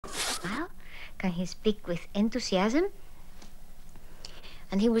smile? Can he speak with enthusiasm?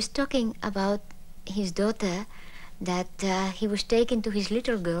 And he was talking about his daughter, that he was taken to his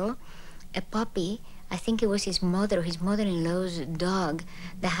little girl, a puppy. I think it was his mother-in-law's dog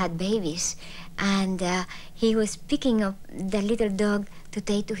that had babies. And he was picking up the little dog to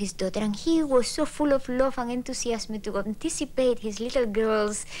take to his daughter. And he was so full of love and enthusiasm to anticipate his little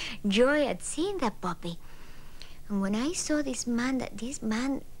girl's joy at seeing that puppy. And when I saw this man, that this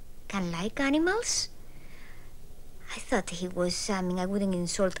man can like animals, I thought he was, I wouldn't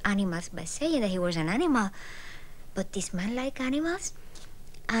insult animals by saying that he was an animal, but this man like animals?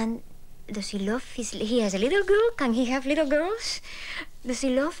 And does he love he has a little girl? Can he have little girls? Does he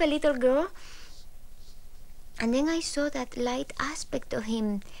love a little girl? And then I saw that light aspect of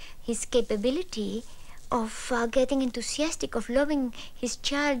him, his capability of getting enthusiastic, of loving his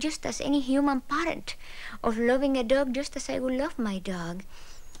child just as any human parent, of loving a dog just as I would love my dog.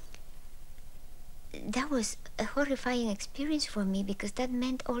 That was a horrifying experience for me, because that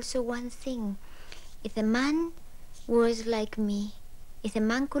meant also one thing. If a man was like me, if a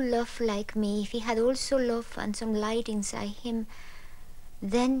man could love like me, if he had also love and some light inside him,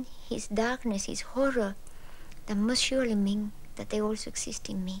 then his darkness, his horror, that must surely mean that they also exist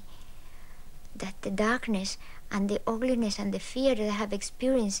in me. That the darkness and the ugliness and the fear that I have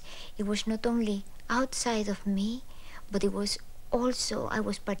experienced, it was not only outside of me, but it was also, I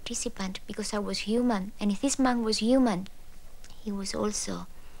was participant because I was human. And if this man was human, he was also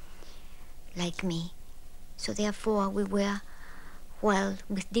like me. So therefore we were, well,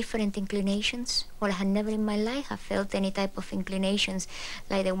 with different inclinations. Well, I had never in my life have felt any type of inclinations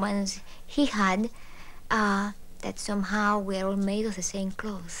like the ones he had, that somehow we are all made of the same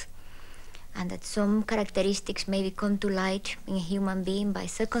cloth. And that some characteristics maybe come to light in a human being by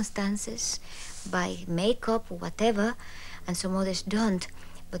circumstances, by makeup or whatever, and some others don't.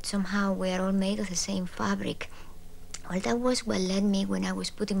 But somehow we are all made of the same fabric. Well, that was what led me, when I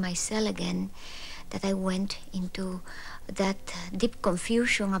was put in my cell again, that I went into that deep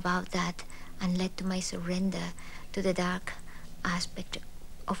confusion about that, and led to my surrender to the dark aspect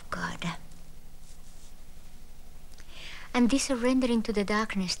of God. And this surrendering to the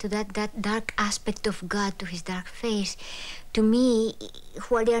darkness, to that dark aspect of God, to his dark face, to me,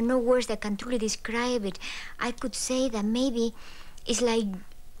 while there are no words that can truly describe it, I could say that maybe it's like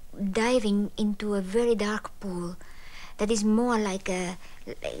diving into a very dark pool that is more like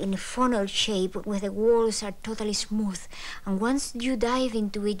in a funnel shape, where the walls are totally smooth. And once you dive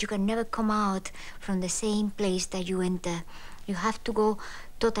into it, you can never come out from the same place that you enter. You have to go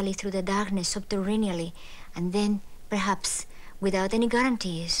totally through the darkness subterraneously, and then perhaps without any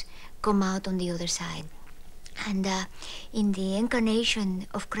guarantees come out on the other side. And in the incarnation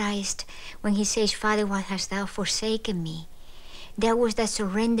of Christ, when he says, "Father, why hast thou forsaken me?" there was that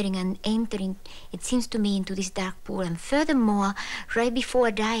surrendering and entering, it seems to me, into this dark pool. And furthermore, right before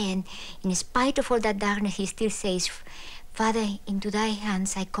dying, in spite of all that darkness, he still says, "Father, into thy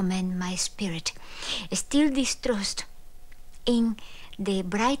hands I commend my spirit." Still this trust in the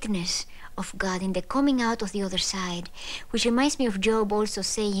brightness of God, in the coming out of the other side, which reminds me of Job also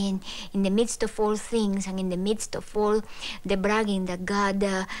saying, in the midst of all things and in the midst of all the bragging that God,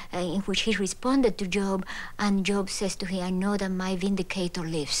 in which he responded to Job, and Job says to him, "I know that my vindicator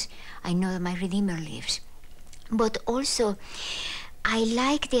lives. I know that my Redeemer lives." But also, I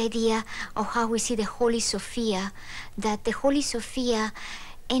like the idea of how we see the Holy Sophia, that the Holy Sophia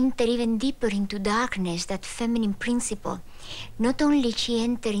enter even deeper into darkness, that feminine principle. Not only she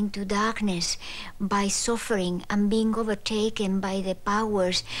entered into darkness by suffering and being overtaken by the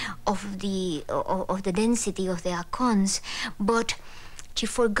powers of the density of the IKONs, but she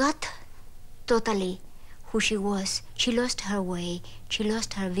forgot totally who she was. She lost her way, she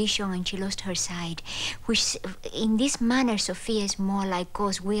lost her vision, and she lost her sight. Which, in this manner, Sophia is more like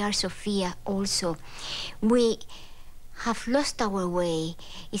us. We are Sophia also. We have lost our way.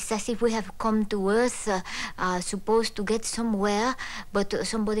 It's as if we have come to earth supposed to get somewhere, but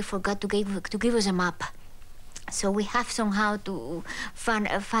somebody forgot to give us a map. So we have somehow to find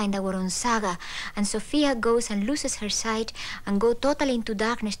our own saga. And Sophia goes and loses her sight and go totally into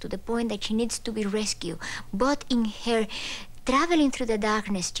darkness, to the point that she needs to be rescued. But in her traveling through the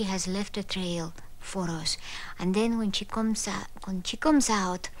darkness, she has left a trail for us. And then when she comes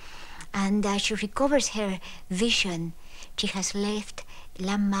out and she recovers her vision, she has left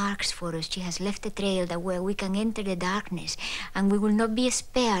landmarks for us. She has left a trail that where we can enter the darkness, and we will not be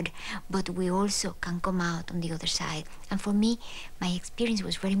spared, but we also can come out on the other side. And for me, my experience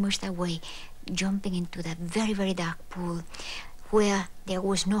was very much that way, jumping into that very, very dark pool where there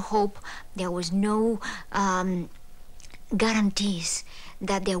was no hope, there was no guarantees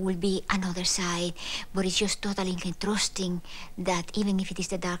that there will be another side, but it's just totally trusting that even if it is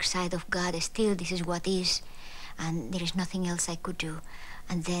the dark side of God, still this is what is, and there is nothing else I could do.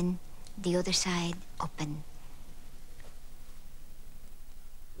 And then the other side open.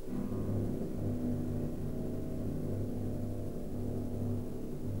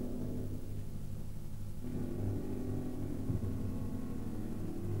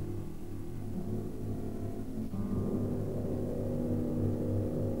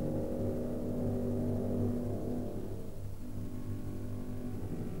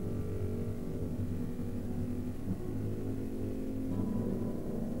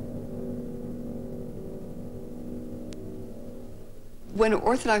 When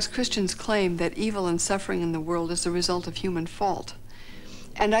Orthodox Christians claim that evil and suffering in the world is the result of human fault,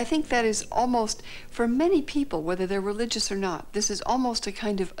 and I think that is almost, for many people, whether they're religious or not, this is almost a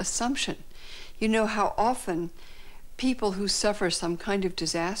kind of assumption. You know how often people who suffer some kind of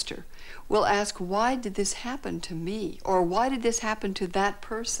disaster will ask, why did this happen to me? Or why did this happen to that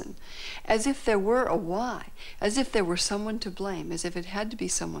person? As if there were a why, as if there were someone to blame, as if it had to be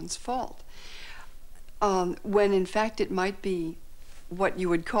someone's fault. When in fact it might be what you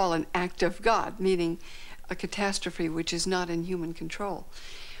would call an act of God, meaning a catastrophe which is not in human control.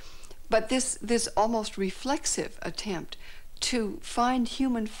 But this almost reflexive attempt to find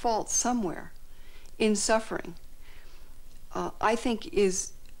human fault somewhere in suffering, I think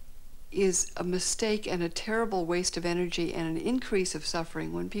is a mistake and a terrible waste of energy and an increase of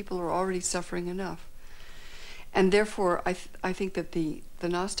suffering when people are already suffering enough. And therefore, I think that the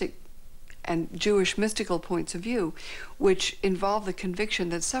Gnostic and Jewish mystical points of view, which involve the conviction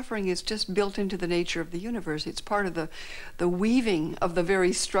that suffering is just built into the nature of the universe. It's part of the weaving of the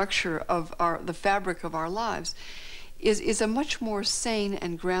very structure of the fabric of our lives, is a much more sane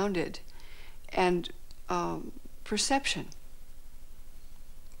and grounded and perception.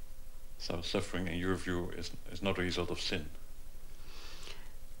 So suffering, in your view, is not a result of sin?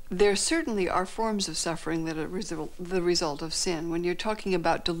 There certainly are forms of suffering that are the result of sin. When you're talking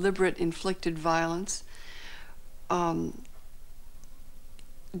about deliberate inflicted violence,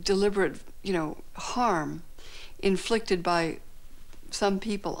 deliberate, harm inflicted by some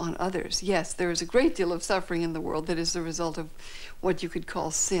people on others, yes, there is a great deal of suffering in the world that is the result of what you could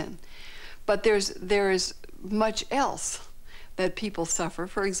call sin. But there is much else that people suffer.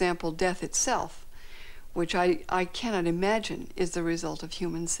 For example, death itself, which I cannot imagine is the result of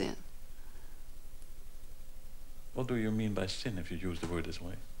human sin. What do you mean by sin if you use the word this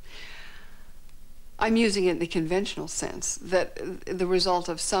way? I'm using it in the conventional sense, that the result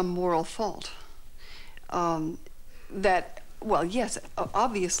of some moral fault. Well, yes,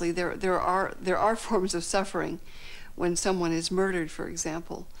 obviously there are forms of suffering when someone is murdered, for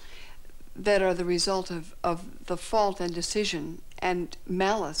example, that are the result of the fault and decision and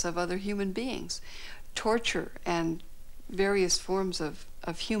malice of other human beings. Torture and various forms of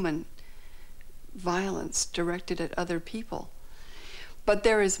human violence directed at other people. But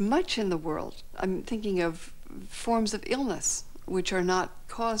there is much in the world. I'm thinking of forms of illness which are not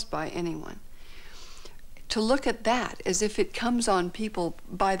caused by anyone. To look at that as if it comes on people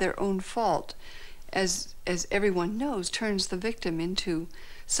by their own fault, as everyone knows, turns the victim into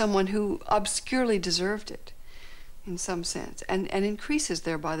someone who obscurely deserved it, in some sense, and increases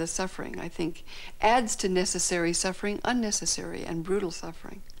thereby the suffering, I think, adds to necessary suffering, unnecessary and brutal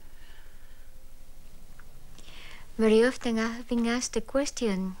suffering. Very often I have been asked the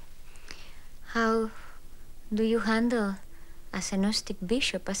question, how do you handle, as a Gnostic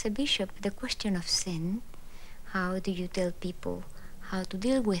bishop, the question of sin? How do you tell people how to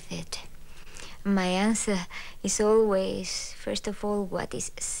deal with it? My answer is always, first of all, what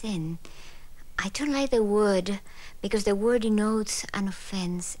is sin? I don't like the word because the word denotes an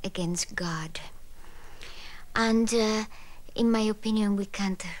offense against God. And in my opinion, we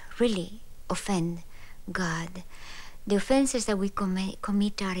can't really offend God. The offenses that we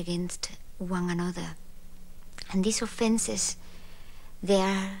commit are against one another. And these offenses, they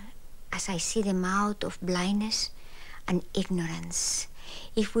are, as I see them, out of blindness and ignorance.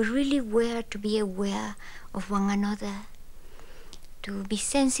 If we really were to be aware of one another, to be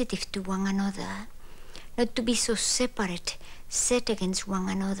sensitive to one another, not to be so separate, set against one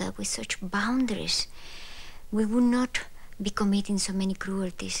another with such boundaries, we would not be committing so many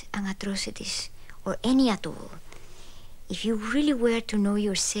cruelties and atrocities, or any at all. If you really were to know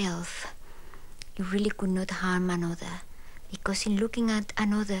yourself, you really could not harm another, because in looking at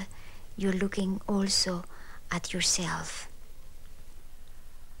another, you're looking also at yourself.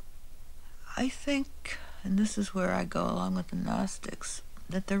 I think, and this is where I go along with the Gnostics,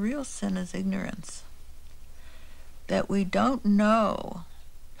 that the real sin is ignorance. That we don't know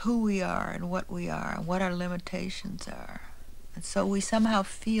who we are and what our limitations are. And so we somehow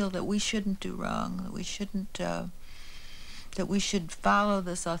feel that we shouldn't do wrong, that we shouldn't, that we should follow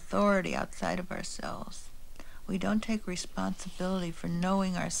this authority outside of ourselves. We don't take responsibility for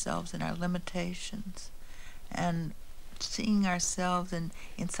knowing ourselves and our limitations and seeing ourselves in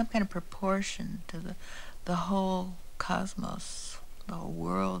some kind of proportion to the whole cosmos, the whole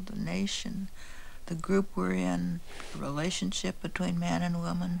world, the nation, the group we're in, the relationship between man and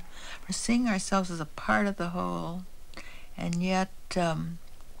woman. We're seeing ourselves as a part of the whole, and yet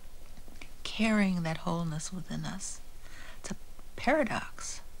carrying that wholeness within us. It's a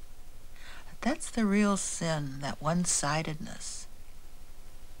paradox. That's the real sin, that one-sidedness,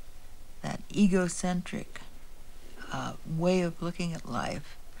 that egocentric way of looking at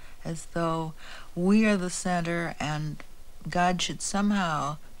life, as though we are the center and God should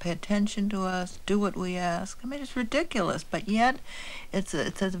somehow pay attention to us, do what we ask. I mean, it's ridiculous, but yet it's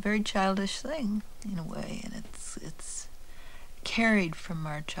a very childish thing in a way, and it's carried from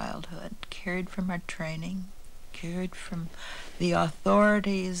our childhood, carried from our training, carried from the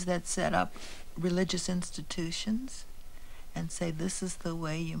authorities that set up religious institutions and say this is the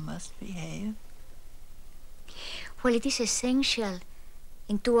way you must behave. Well, it is essential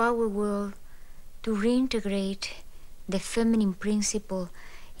into our world to reintegrate the feminine principle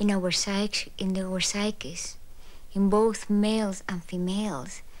in our psyches, in both males and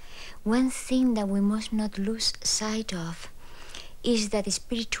females. One thing that we must not lose sight of is that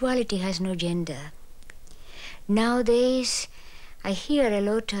spirituality has no gender. Nowadays, I hear a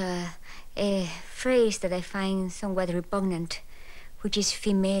lot a phrase that I find somewhat repugnant, which is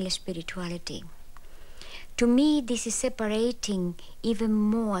female spirituality. To me, this is separating even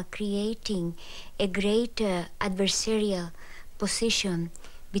more, creating a greater adversarial position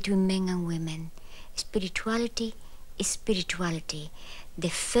between men and women. Spirituality is spirituality. The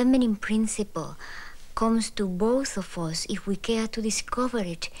feminine principle comes to both of us if we care to discover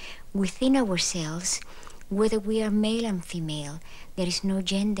it within ourselves, whether we are male and female. There is no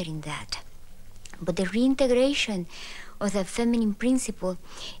gender in that. But the reintegration of the feminine principle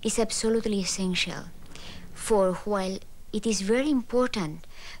is absolutely essential. For while it is very important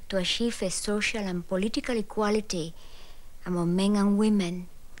to achieve a social and political equality among men and women,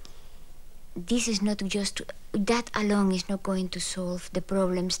 this is not just, that alone is not going to solve the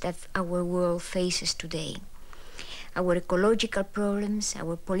problems that our world faces today. Our ecological problems,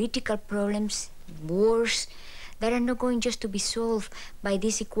 our political problems, wars, that are not going just to be solved by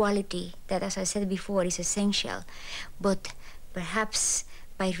this equality that, as I said before, is essential, but perhaps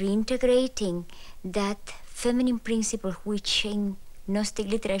by reintegrating that feminine principle, which in Gnostic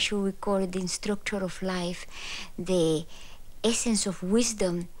literature we call it the instructor of life, the essence of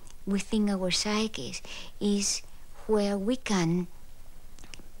wisdom within our psyches, is where we can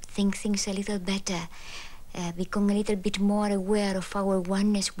think things a little better, become a little bit more aware of our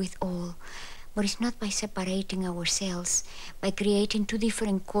oneness with all. But it's not by separating ourselves, by creating two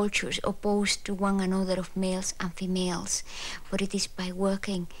different cultures opposed to one another of males and females, but it is by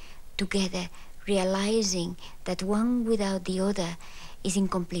working together, realizing that one without the other is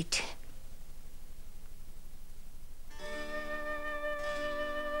incomplete.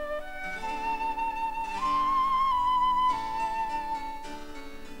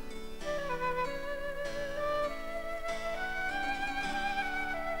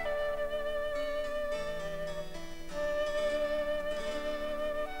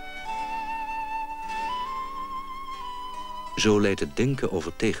 Zo leidt het denken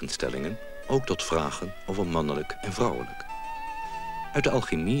over tegenstellingen ook tot vragen over mannelijk en vrouwelijk. Uit de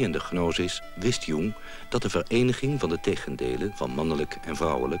alchemie en de gnosis wist Jung dat de vereniging van de tegendelen van mannelijk en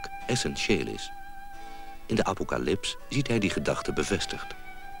vrouwelijk essentieel is. In de apocalyps ziet hij die gedachte bevestigd.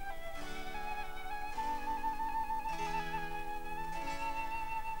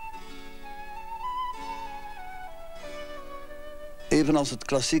 Evenals het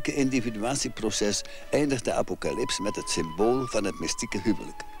klassieke individuatieproces eindigt de apocalyps met het symbool van het mystieke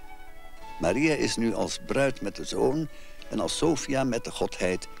huwelijk. Maria is nu als bruid met de zoon en als Sophia met de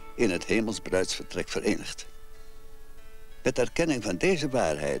godheid in het hemels bruidsvertrek verenigd. Met erkenning van deze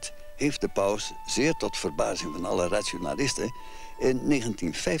waarheid heeft de paus, zeer tot verbazing van alle rationalisten, in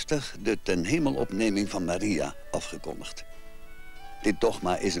 1950 de ten hemelopneming van Maria afgekondigd. Dit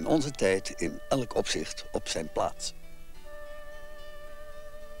dogma is in onze tijd in elk opzicht op zijn plaats.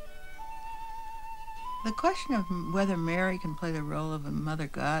 The question of whether Mary can play the role of a mother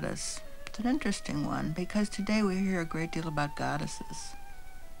goddess, it's an interesting one, because today we hear a great deal about goddesses.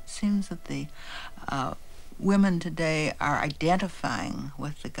 It seems that the women today are identifying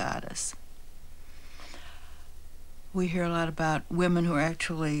with the goddess. We hear a lot about women who are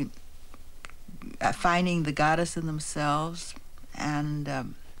actually finding the goddess in themselves, and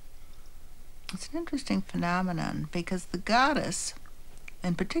it's an interesting phenomenon because the goddess,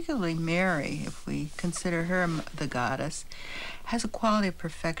 and particularly Mary, if we consider her the goddess, has a quality of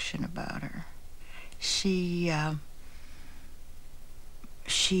perfection about her. She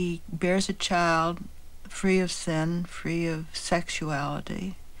bears a child free of sin, free of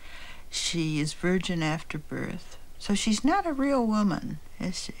sexuality. She is virgin after birth. So she's not a real woman,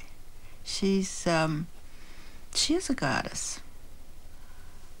 is she? She is a goddess.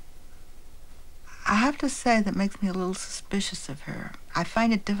 I have to say that makes me a little suspicious of her. I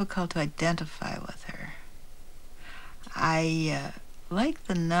find it difficult to identify with her. I like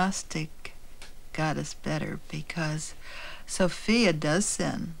the Gnostic goddess better because Sophia does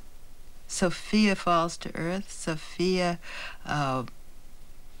sin. Sophia falls to earth. Sophia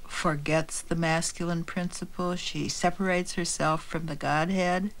forgets the masculine principle. She separates herself from the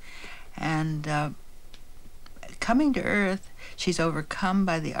Godhead, and coming to earth, she's overcome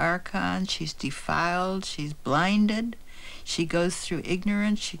by the archon, she's defiled, she's blinded, she goes through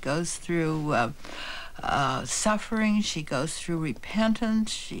ignorance, she goes through suffering, she goes through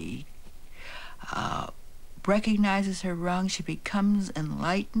repentance, she recognizes her wrong, she becomes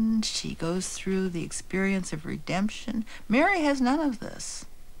enlightened, she goes through the experience of redemption. Mary has none of this.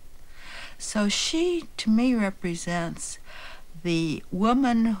 So she, to me, represents the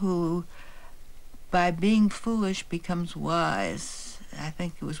woman who, by being foolish, becomes wise. I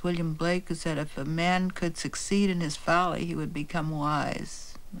think it was William Blake who said if a man could succeed in his folly, he would become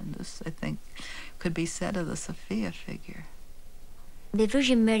wise. And this, I think, could be said of the Sophia figure. The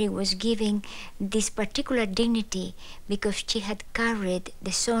Virgin Mary was given this particular dignity because she had carried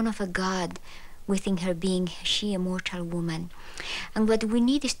the Son of a God within her being, she a mortal woman. And what we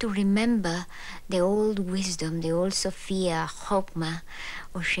need is to remember the old wisdom, the old Sophia, Chokmah,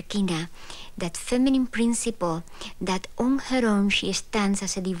 or Shekinah, that feminine principle that on her own she stands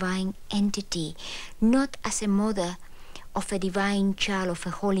as a divine entity, not as a mother of a divine child, of a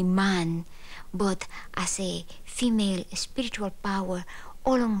holy man, but as a female spiritual power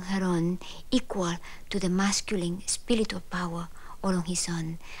all on her own, equal to the masculine spiritual power all on his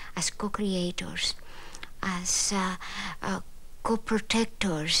own, as co-creators, as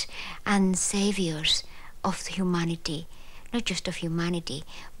co-protectors and saviors of humanity, not just of humanity,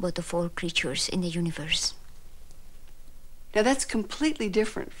 but of all creatures in the universe. Now that's completely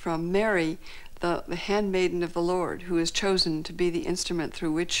different from Mary, the handmaiden of the Lord, who is chosen to be the instrument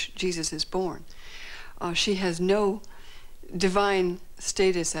through which Jesus is born. She has no divine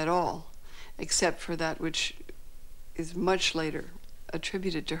status at all, except for that which is much later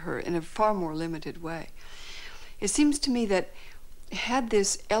attributed to her in a far more limited way. It seems to me that had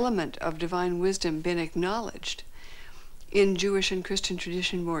this element of divine wisdom been acknowledged in Jewish and Christian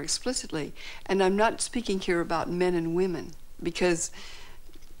tradition more explicitly, and I'm not speaking here about men and women, because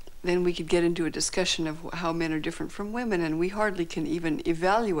then we could get into a discussion of how men are different from women, and we hardly can even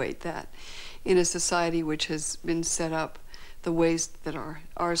evaluate that in a society which has been set up the ways that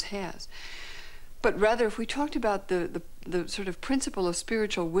ours has. But rather, if we talked about the sort of principle of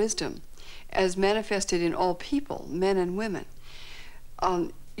spiritual wisdom as manifested in all people, men and women,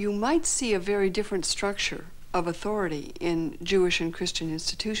 you might see a very different structure of authority in Jewish and Christian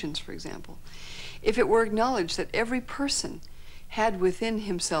institutions, for example, if it were acknowledged that every person had within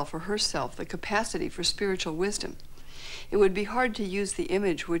himself or herself the capacity for spiritual wisdom. It would be hard to use the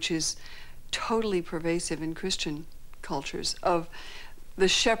image which is totally pervasive in Christian cultures of the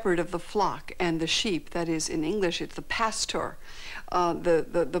shepherd of the flock and the sheep. That is, in English, it's the pastor.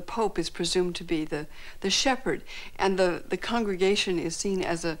 The Pope is presumed to be the shepherd, and the congregation is seen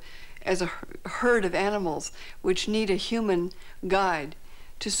as a herd of animals which need a human guide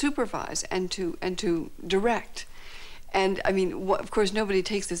to supervise and to direct. And I mean, of course, nobody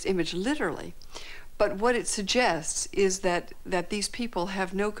takes this image literally, but what it suggests is that these people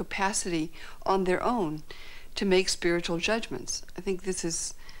have no capacity on their own to make spiritual judgments. I think this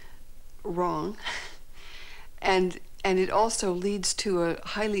is wrong. And it also leads to a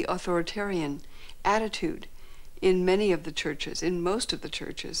highly authoritarian attitude in many of the churches, in most of the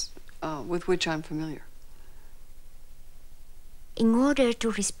churches with which I'm familiar. In order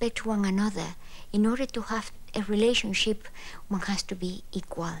to respect one another, in order to have a relationship, one has to be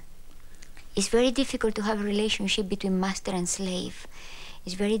equal. It's very difficult to have a relationship between master and slave.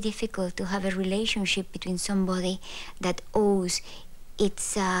 It's very difficult to have a relationship between somebody that owes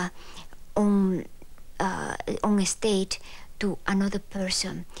its own estate to another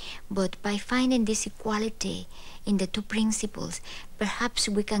person. But by finding this equality in the two principles, perhaps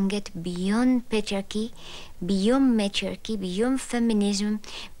we can get beyond patriarchy, beyond matriarchy, beyond feminism,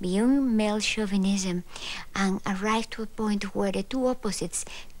 beyond male chauvinism, and arrive to a point where the two opposites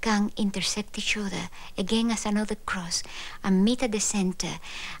can intersect each other, again as another cross, and meet at the center.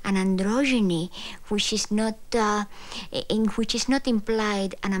 An androgyny which is not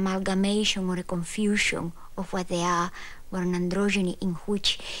implied an amalgamation or a confusion of what they are, but an androgyny in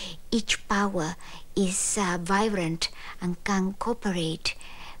which each power is vibrant and can cooperate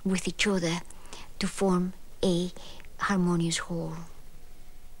with each other to form a harmonious whole.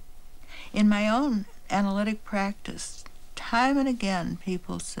 In my own analytic practice, time and again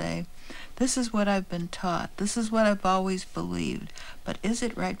people say, this is what I've been taught, this is what I've always believed, but is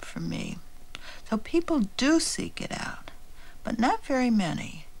it right for me? So people do seek it out, but not very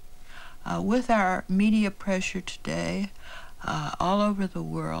many. With our media pressure today, all over the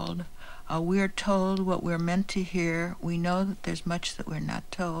world, we're told what we're meant to hear. We know that there's much that we're not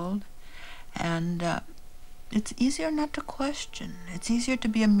told. And it's easier not to question. It's easier to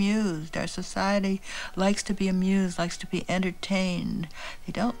be amused. Our society likes to be amused, likes to be entertained.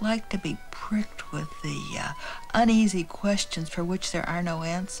 They don't like to be pricked with the uneasy questions for which there are no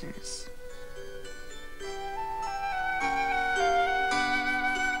answers.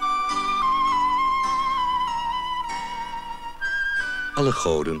 Alle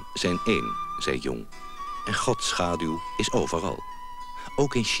goden zijn één, zei Jung. En Gods schaduw is overal.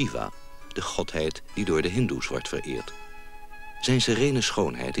 Ook in Shiva, de godheid die door de hindoes wordt vereerd. Zijn serene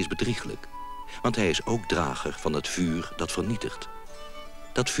schoonheid is bedrieglijk, want hij is ook drager van het vuur dat vernietigt.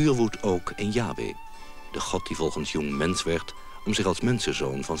 Dat vuur woedt ook in Yahweh, de god die volgens Jung mens werd om zich als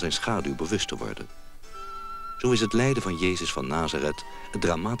mensenzoon van zijn schaduw bewust te worden. Zo is het lijden van Jezus van Nazareth het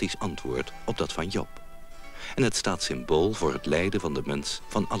dramatisch antwoord op dat van Job. En het staat symbool voor het lijden van de mens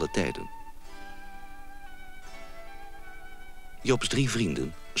van alle tijden. Jobs 3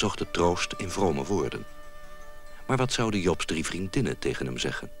 vrienden zochten troost in vrome woorden. Maar wat zouden Jobs 3 vriendinnen tegen hem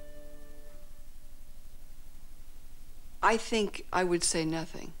zeggen? I think I would say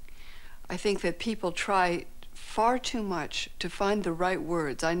nothing. I think that people try far too much to find the right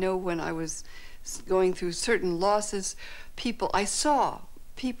words. I know when I was going through certain losses, I saw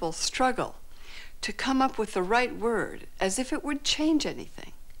people struggle to come up with the right word, as if it would change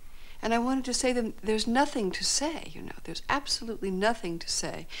anything. And I wanted to say to them, there's nothing to say, you know. There's absolutely nothing to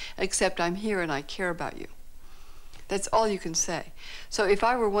say, except I'm here and I care about you. That's all you can say. So if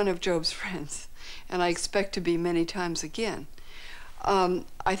I were one of Job's friends, and I expect to be many times again,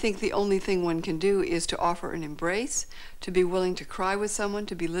 I think the only thing one can do is to offer an embrace, to be willing to cry with someone,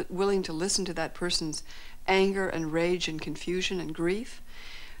 to be willing to listen to that person's anger and rage and confusion and grief.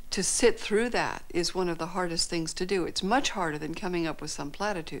 To sit through that is one of the hardest things to do. It's much harder than coming up with some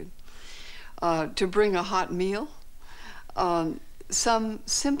platitude. To bring a hot meal, some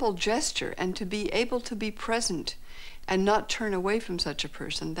simple gesture, and to be able to be present and not turn away from such a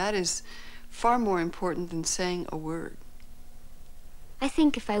person, that is far more important than saying a word. I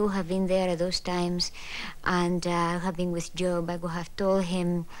think if I would have been there at those times and have been with Job, I would have told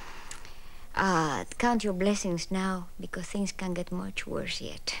him, count your blessings now, because things can get much worse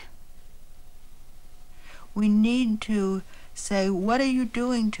yet. We need to say, what are you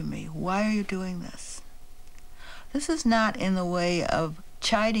doing to me? Why are you doing this? This is not in the way of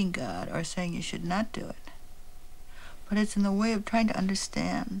chiding God or saying you should not do it, but it's in the way of trying to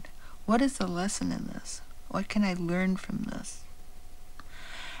understand, what is the lesson in this? What can I learn from this?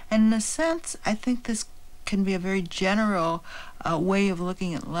 And in a sense, I think this can be a very general way of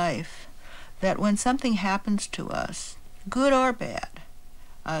looking at life, that when something happens to us, good or bad,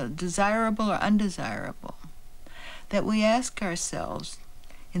 desirable or undesirable, that we ask ourselves,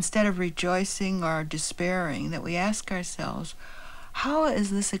 instead of rejoicing or despairing, that we ask ourselves, how is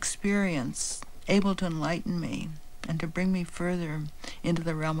this experience able to enlighten me and to bring me further into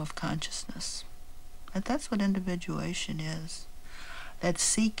the realm of consciousness? And that's what individuation is. That's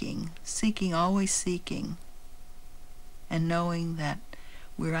seeking, always seeking, and knowing that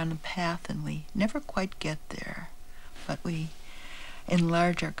we're on a path and we never quite get there, but we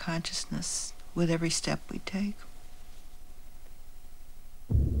enlarge our consciousness with every step we take.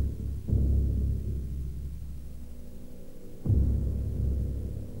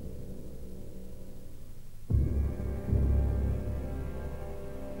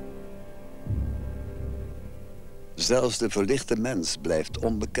 Zelfs de verlichte mens blijft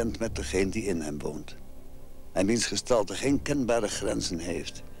onbekend met degene die in hem woont. En wiens gestalte geen kenbare grenzen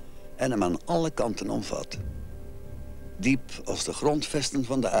heeft en hem aan alle kanten omvat. Diep als de grondvesten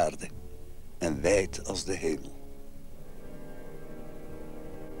van de aarde en wijd als de hemel.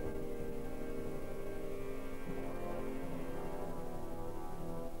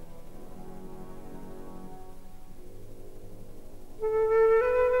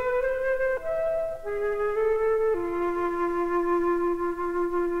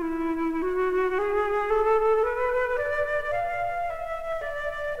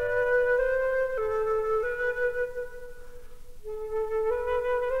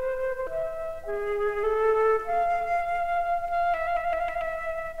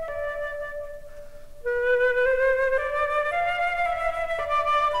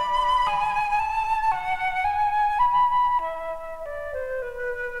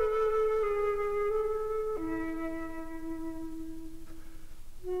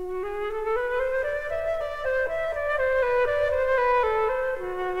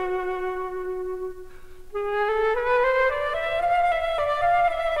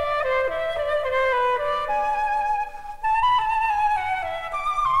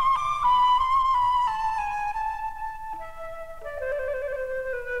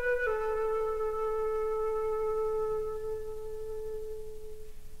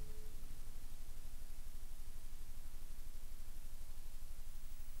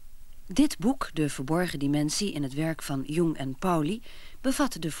 Dit boek, De Verborgen Dimensie in het werk van Jung en Pauli,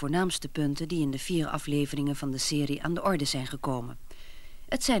 bevat de voornaamste punten die in de 4 afleveringen van de serie aan de orde zijn gekomen.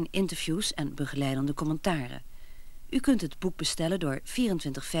 Het zijn interviews en begeleidende commentaren. U kunt het boek bestellen door 24,50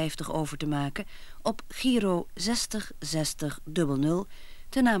 over te maken op Giro 606000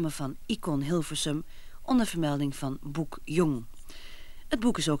 ten name van IKON Hilversum onder vermelding van boek Jung. Het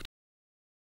boek is ook